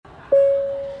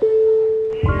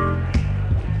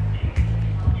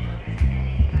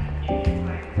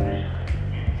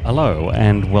Hello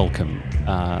and welcome.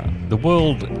 The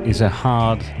world is a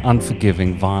hard,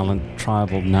 unforgiving, violent,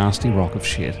 tribal, nasty rock of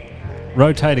shit,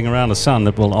 rotating around a sun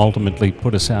that will ultimately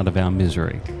put us out of our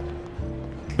misery.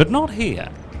 But not here,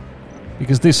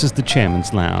 because this is the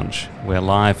Chairman's Lounge, where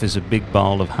life is a big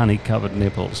bowl of honey-covered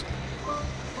nipples,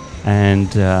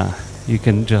 and you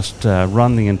can just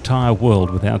run the entire world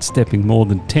without stepping more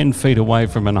than 10 feet away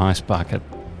from an ice bucket.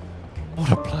 What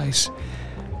a place.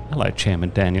 Hello,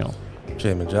 Chairman Daniel.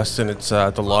 Chairman Justin, it's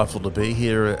delightful to be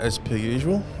here as per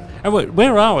usual. And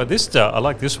where are we? I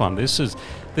like this one. This is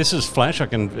flash. I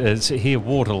can hear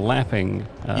water lapping.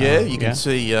 You can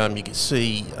see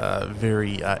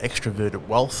very extroverted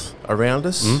wealth around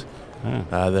us.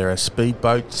 There are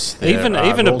speedboats. Even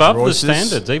above the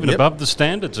standards. Above the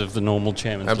standards of the normal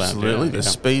Chairman's Lounge. Absolutely.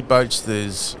 There's speedboats.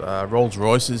 There's Rolls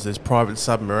Royces. There's private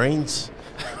submarines.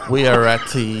 We are at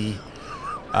the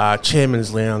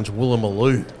Chairman's Lounge,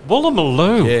 Woolloomooloo.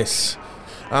 Woolloomooloo. Yes.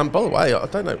 By the way, I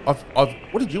don't know.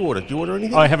 What did you order? Did you order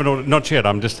anything? I haven't ordered. Not yet.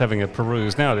 I'm just having a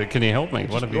peruse now. Can you help me?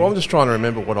 I'm just trying to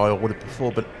remember what I ordered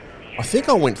before, but I think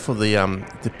I went for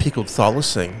the pickled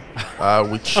thylacine,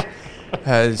 which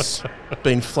has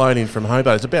been flown in from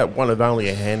Hobart. It's about one of only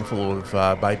a handful of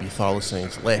baby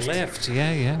thylacines left.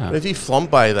 Yeah. But if you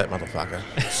flambe that motherfucker,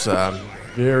 it's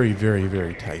very, very,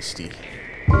 very tasty.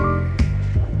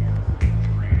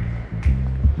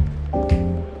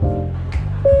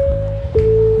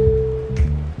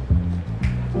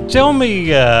 Tell me,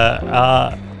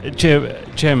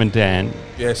 Chairman Dan.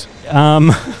 Yes.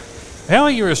 How are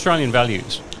your Australian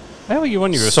values? How are you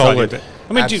on your solid?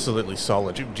 Australian? Absolutely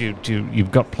solid. You've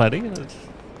got plenty.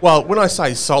 Well, when I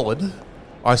say solid,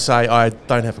 I say I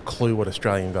don't have a clue what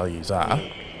Australian values are,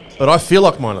 but I feel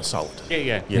like mine are solid.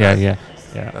 Yeah.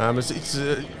 It's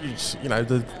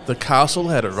the castle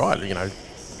had it right.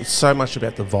 It's so much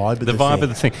about the vibe of the vibe of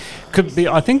the thing. Could be.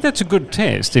 I think that's a good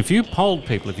test. If you polled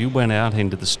people, if you went out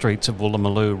into the streets of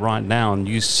Woolloomooloo right now and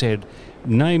you said,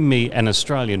 name me an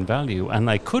Australian value, and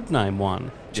they could name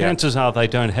one, chances are they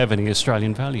don't have any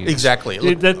Australian values. Exactly.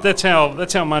 Look, that's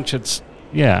how much it's...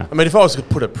 Yeah. I mean, if I was to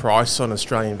put a price on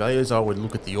Australian values, I would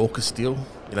look at the AUKUS deal,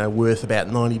 worth about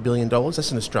 $90 billion.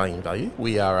 That's an Australian value.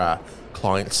 We are a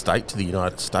client state to the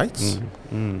United States.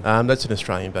 That's an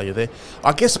Australian value there.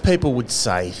 I guess people would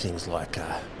say things like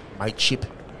mateship,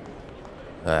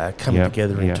 coming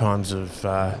together in times of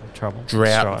trouble,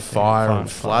 drought, strife, fire,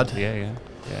 and flood. Yeah.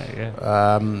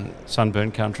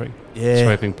 Sunburned country,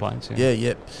 sweeping plains.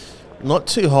 Yeah. Not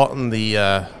too hot on the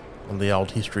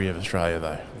old history of Australia,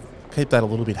 though. Keep that a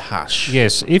little bit hush.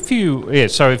 Yes, so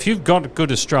if you've got good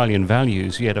Australian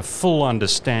values, you had a full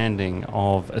understanding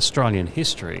of Australian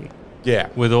history. Yeah.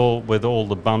 With all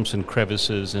the bumps and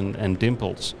crevices and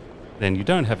dimples, then you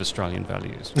don't have Australian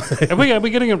values. Are we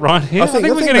getting it right here? I think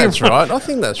we're getting it right. I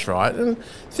think that's right. And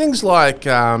things like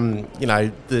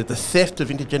the theft of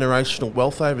intergenerational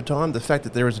wealth over time, the fact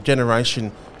that there is a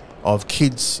generation of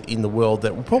kids in the world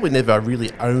that will probably never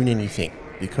really own anything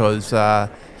because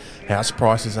house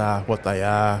prices are what they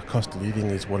are, cost of living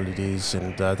is what it is,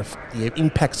 and the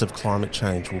impacts of climate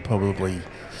change will probably,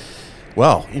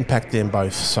 impact them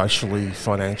both socially,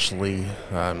 financially,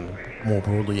 more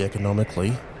broadly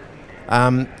economically.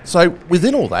 So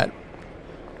within all that,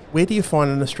 where do you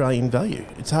find an Australian value?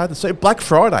 It's hard to say. Black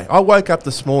Friday. I woke up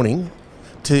this morning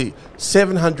to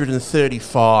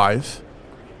 735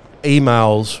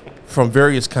 emails from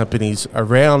various companies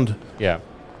around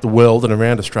the world and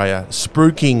around Australia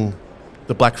spruiking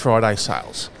the Black Friday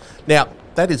sales. Now,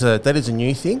 that is a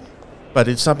new thing, but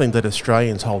it's something that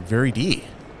Australians hold very dear.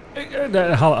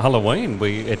 Halloween,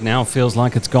 it now feels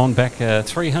like it's gone back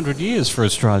 300 years for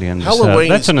Australians.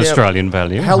 That's an Australian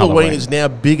value. Halloween is now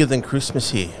bigger than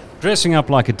Christmas here. Dressing up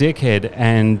like a dickhead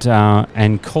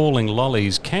and calling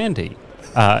lollies candy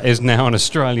is now an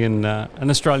Australian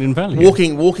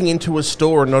value. Walking into a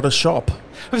store and not a shop.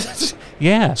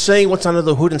 Yeah. Seeing what's under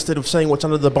the hood instead of seeing what's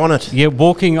under the bonnet. Yeah,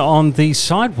 walking on the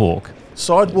sidewalk.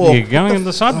 You're going on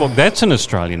the sidewalk. That's an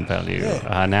Australian value.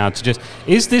 Yeah. Now,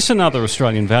 is this another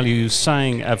Australian value?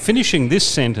 Saying, finishing this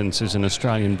sentence is an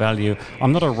Australian value.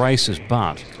 I'm not a racist,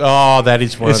 but... Oh, that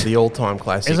is one of the all-time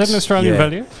classics. Is that an Australian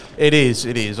value? It is.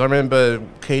 I remember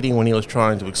Keating, when he was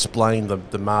trying to explain the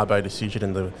Mabo decision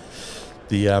and the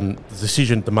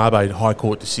Mabo High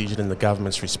Court decision and the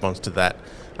government's response to that,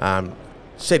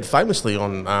 said famously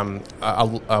on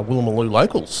Woolloomooloo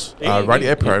Locals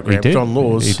radio program, John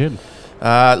Laws. He did.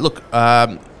 Look,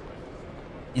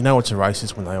 you know it's a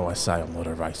racist when they always say, I'm not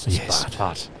a racist,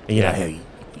 but. And you know how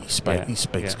he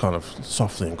speaks kind of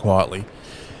softly and quietly.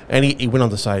 And he went on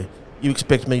to say, you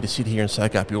expect me to sit here and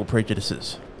soak up your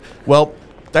prejudices. Well,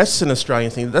 That's an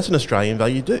Australian thing. That's an Australian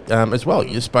value as well.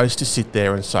 You're supposed to sit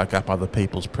there and soak up other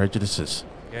people's prejudices.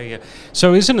 Yeah.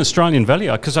 So is an Australian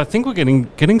value, because I think we're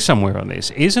getting somewhere on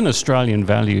this, is an Australian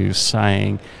value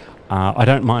saying, I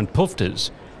don't mind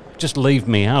poofters, just leave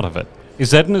me out of it?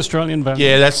 Is that an Australian value?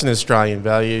 Yeah, that's an Australian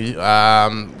value.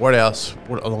 What else?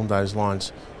 What along those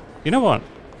lines? You know what?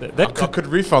 I could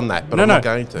riff on that, but I'm not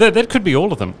going to. That could be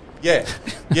all of them. Yeah.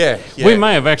 We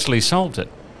may have actually solved it.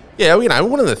 Yeah,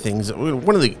 one of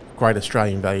the great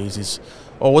Australian values is,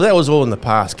 that was all in the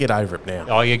past. Get over it now.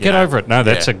 Oh, yeah, get over it. No,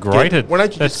 that's a great... why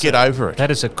don't you just get over it?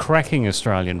 That is a cracking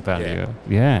Australian value.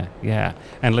 Yeah.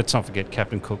 And let's not forget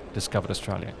Captain Cook discovered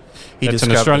Australia. That's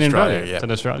an Australian value. Yeah. It's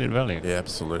an Australian value. Yeah,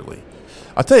 absolutely.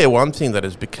 I'll tell you one thing that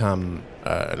has become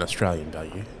an Australian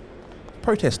value.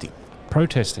 Protesting.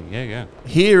 Protesting, yeah.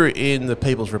 Here in the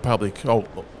People's Republic,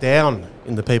 down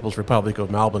in the People's Republic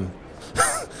of Melbourne,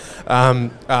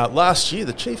 last year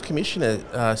the Chief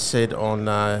Commissioner said on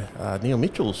Neil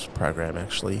Mitchell's program,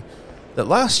 actually, that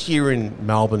last year in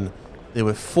Melbourne there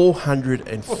were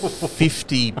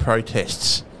 450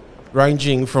 protests,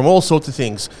 ranging from all sorts of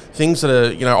things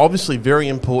that are obviously very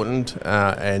important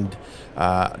and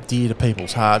dear to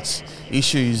people's hearts,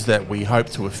 issues that we hope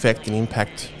to affect and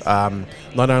impact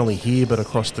not only here but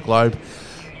across the globe,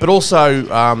 but also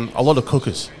a lot of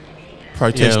cookers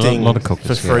protesting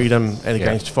for freedom and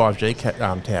against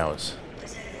 5G towers.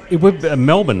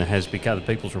 Melbourne has become, the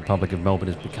People's Republic of Melbourne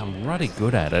has become ruddy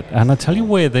good at it, and I tell you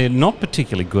where they're not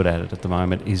particularly good at it at the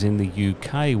moment is in the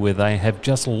UK, where they have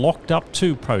just locked up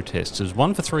 2 protesters,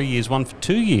 one for 3 years, one for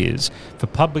 2 years, for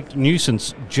public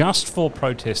nuisance just for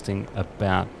protesting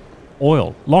about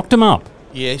oil. Locked them up.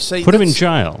 Yeah, see, put them in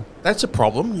jail. That's a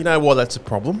problem. You know why that's a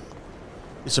problem?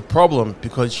 It's a problem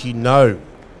because you know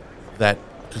that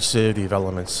conservative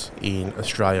elements in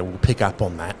Australia will pick up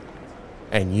on that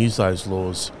and use those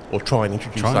laws or try and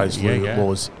introduce those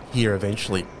laws here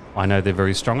eventually. I know they're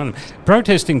very strong on them.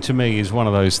 Protesting to me is one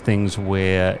of those things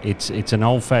where it's an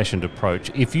old-fashioned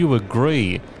approach. If you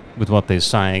agree with what they're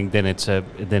saying, then it's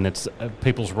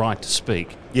people's right to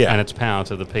speak, and it's power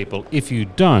to the people. If you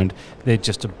don't, they're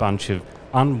just a bunch of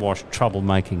unwashed,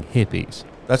 troublemaking hippies.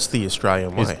 That's the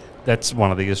Australian way. That's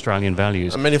one of the Australian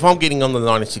values. I mean, if I'm getting on the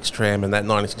 96 tram and that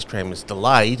 96 tram is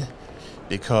delayed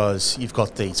because you've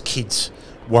got these kids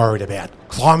worried about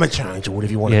climate change or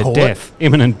whatever you want to call it.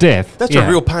 Imminent death. That's a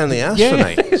real pain in the ass for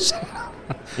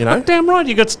me. Damn right,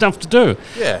 you got stuff to do.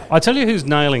 Yeah. I tell you who's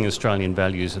nailing Australian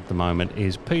values at the moment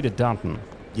is Peter Dutton.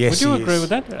 Yes, would you agree with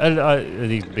that?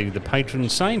 He'd be the patron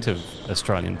saint of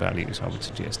Australian values, I would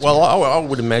suggest. Well, I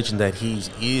would imagine that his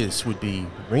ears would be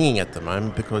ringing at the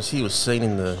moment because he was seen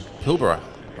in the Pilbara,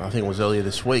 I think it was earlier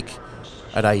this week,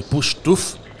 at a bush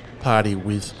doof party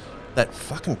with that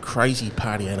fucking crazy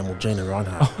party animal, Gina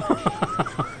Reinhardt.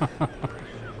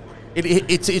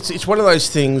 It's one of those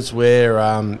things where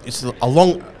it's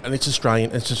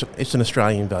Australian. It's an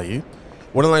Australian value.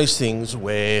 One of those things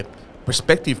where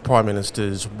prospective prime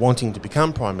ministers wanting to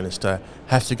become prime minister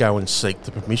have to go and seek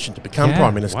the permission to become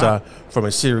prime minister from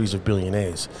a series of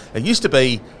billionaires. It used to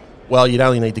be, you'd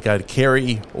only need to go to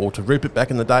Kerry or to Rupert back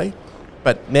in the day.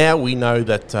 But now we know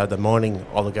that the mining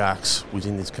oligarchs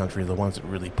within this country are the ones that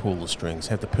really pull the strings,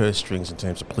 have the purse strings in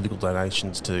terms of political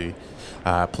donations to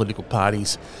political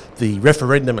parties. The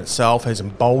referendum itself has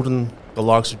emboldened the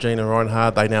likes of Gina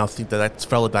Reinhardt. They now think that that's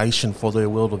validation for their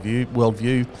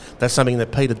worldview. That's something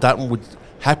that Peter Dutton would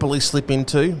happily slip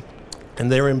into,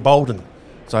 and they're emboldened.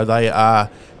 So they are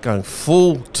going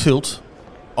full tilt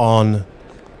on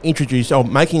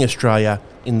making Australia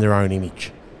in their own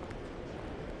image.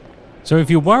 So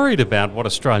if you're worried about what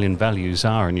Australian values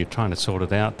are and you're trying to sort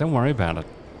it out, don't worry about it,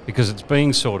 because it's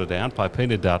being sorted out by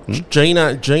Peter Dutton.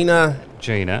 Gina,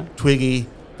 Twiggy,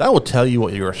 they will tell you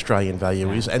what your Australian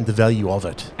value is and the value of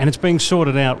it. And it's being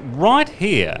sorted out right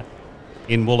here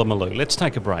in Woolloomooloo. Let's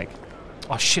take a break.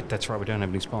 Oh shit, that's right, we don't have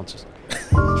any sponsors.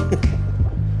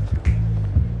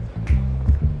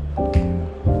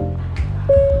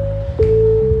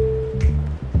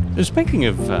 Speaking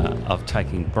of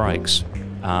taking breaks,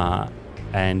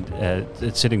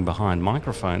 and sitting behind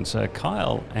microphones,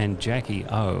 Kyle and Jackie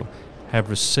O have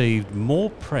received more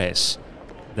press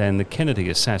than the Kennedy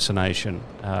assassination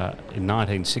in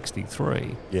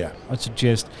 1963. Yeah. I'd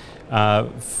suggest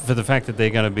for the fact that they're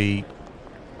going to be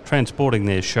transporting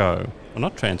their show,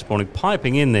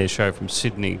 piping in their show from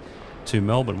Sydney to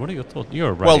Melbourne. What are your thoughts? You're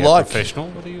a radio professional.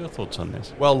 What are your thoughts on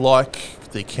this? Well,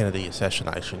 like the Kennedy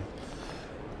assassination,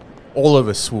 all of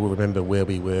us will remember where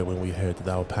we were when we heard that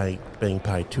they were being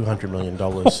paid $200 million in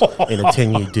a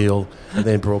 10-year deal and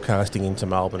then broadcasting into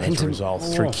Melbourne as a result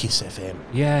through Kiss FM.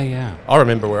 Yeah. I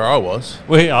remember where I was.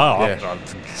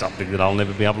 Something that I'll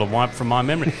never be able to wipe from my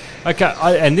memory. Okay,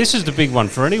 and this is the big one.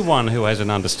 For anyone who has an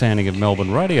understanding of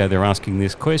Melbourne radio, they're asking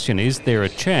this question. Is there a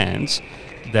chance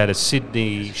that a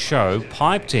Sydney show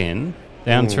piped in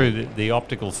down through the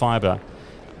optical fibre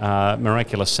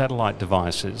miraculous satellite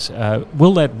devices,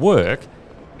 will that work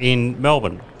in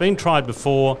Melbourne? Been tried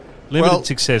before, limited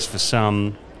success for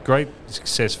some, great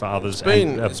success for others,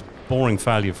 and a boring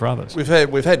failure for others.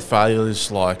 We've had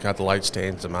failures like the late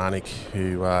Stan Zemanek,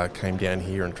 who came down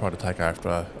here and tried to take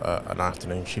after an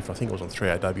afternoon shift. I think it was on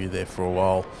 3AW there for a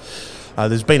while.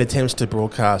 There's been attempts to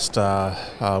broadcast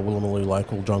Woolloomooloo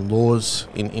local John Laws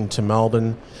into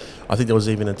Melbourne. I think there was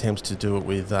even attempts to do it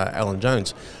with Alan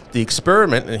Jones. The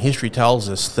experiment, and history tells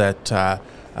us that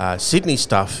Sydney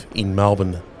stuff in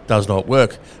Melbourne does not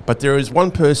work. But there is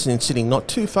one person sitting not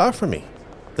too far from me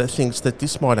that thinks that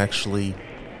this might actually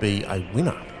be a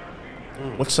winner.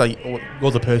 Let's say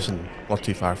you're the person not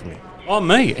too far from me. Oh,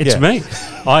 me. It's me.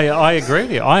 I agree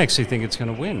with you. I actually think it's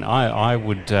going to win.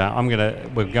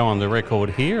 We'll go on the record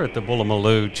here at the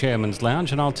Woolloomooloo Chairman's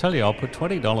Lounge, and I'll tell you, I'll put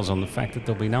 $20 on the fact that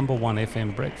there'll be number one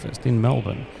FM breakfast in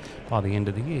Melbourne by the end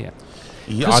of the year.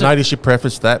 Yeah, I noticed you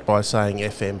prefaced that by saying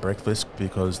FM breakfast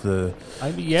because the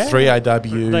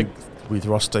 3AW with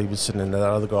Ross Stevenson and that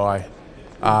other guy,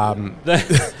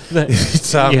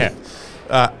 it's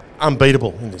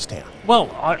unbeatable in this town.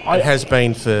 Well, it has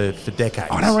been for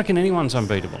decades. I don't reckon anyone's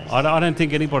unbeatable. I don't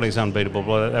think anybody's unbeatable,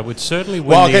 but they would certainly win.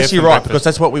 Well, I guess you're right, because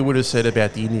that's what we would have said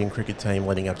about the Indian cricket team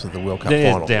leading up to the World Cup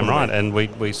final. Damn right, and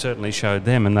we certainly showed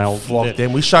them, and they'll flock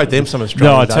them. We showed them some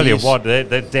Australian I tell you what,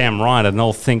 they're damn right, and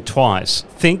they'll think twice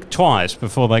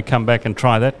before they come back and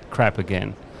try that crap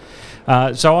again.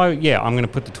 I'm going to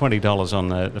put the $20 on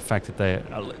the fact that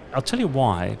I'll tell you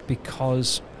why,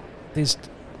 because there's,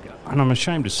 and I'm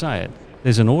ashamed to say it,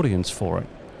 there's an audience for it.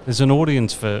 There's an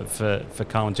audience for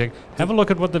Kyle and Jack. Have a look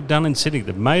at what they've done in Sydney.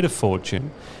 They've made a fortune.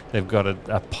 They've got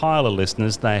a pile of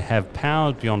listeners. They have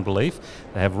power beyond belief.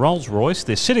 They have Rolls Royce.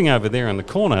 They're sitting over there in the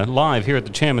corner, live here at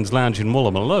the Chairman's Lounge in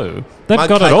Woolloomooloo. They've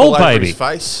got it all, baby.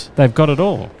 They've got it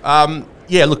all.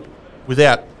 Look,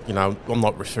 without, I'm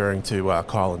not referring to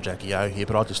Kyle and Jackie O here,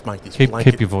 but I'll just make this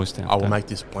keep your voice down. I will make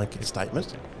this blanket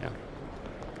statement. Yeah.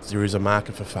 There is a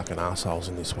market for fucking arseholes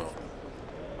in this world.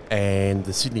 And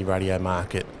the Sydney radio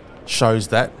market shows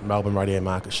that. Melbourne radio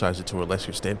market shows it to a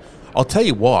lesser extent. I'll tell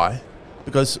you why.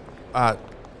 Because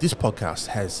this podcast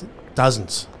has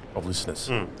dozens of listeners.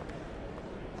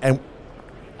 And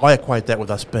I equate that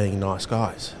with us being nice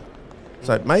guys.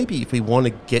 So maybe if we want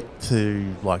to get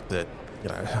to like the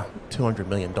 $200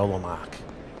 million mark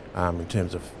in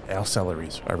terms of our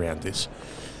salaries around this,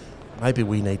 maybe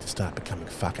we need to start becoming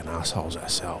fucking assholes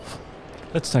ourselves.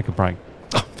 Let's take a break.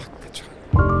 Oh, fuck, that's right.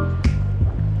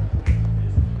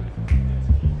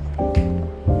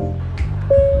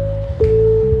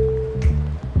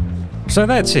 So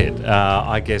that's it.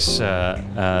 I guess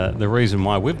the reason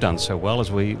why we've done so well is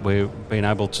we've been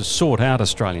able to sort out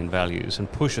Australian values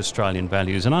and push Australian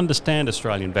values and understand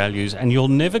Australian values, and you'll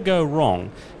never go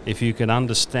wrong if you can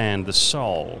understand the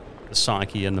soul, the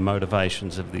psyche and the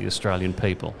motivations of the Australian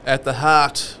people. At the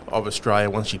heart of Australia,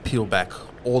 once you peel back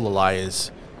all the layers,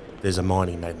 there's a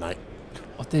mining magnate.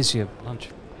 Oh, there's your lunch.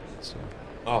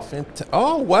 Oh, fantastic.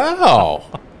 Oh, wow.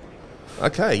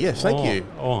 Okay, yes, thank you.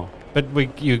 Oh. But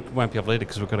you won't be able to eat it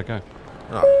because we've got to go.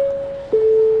 Oh.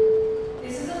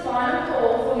 This is a final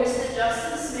call for Mr.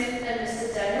 Justin Smith and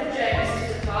Mr. Daniel James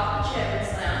to depart the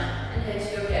Chairman's Lounge and head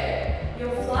to your gate.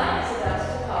 Your flight is about to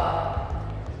depart.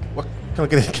 What? Can I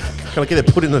get it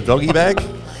put in the doggy bag?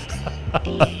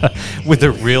 With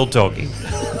a real doggy.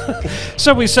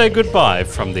 So we say goodbye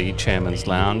from the Chairman's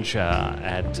Lounge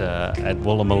at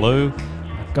Woolloomooloo.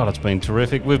 God, it's been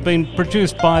terrific. We've been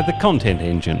produced by The Content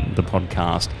Engine, the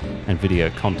podcast and video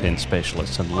content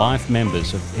specialists and life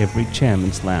members of every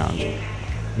Chairman's Lounge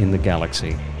in the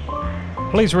galaxy.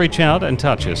 Please reach out and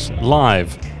touch us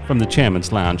live from the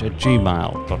Chairman's Lounge at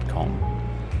gmail.com.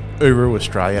 Uru,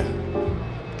 Australia.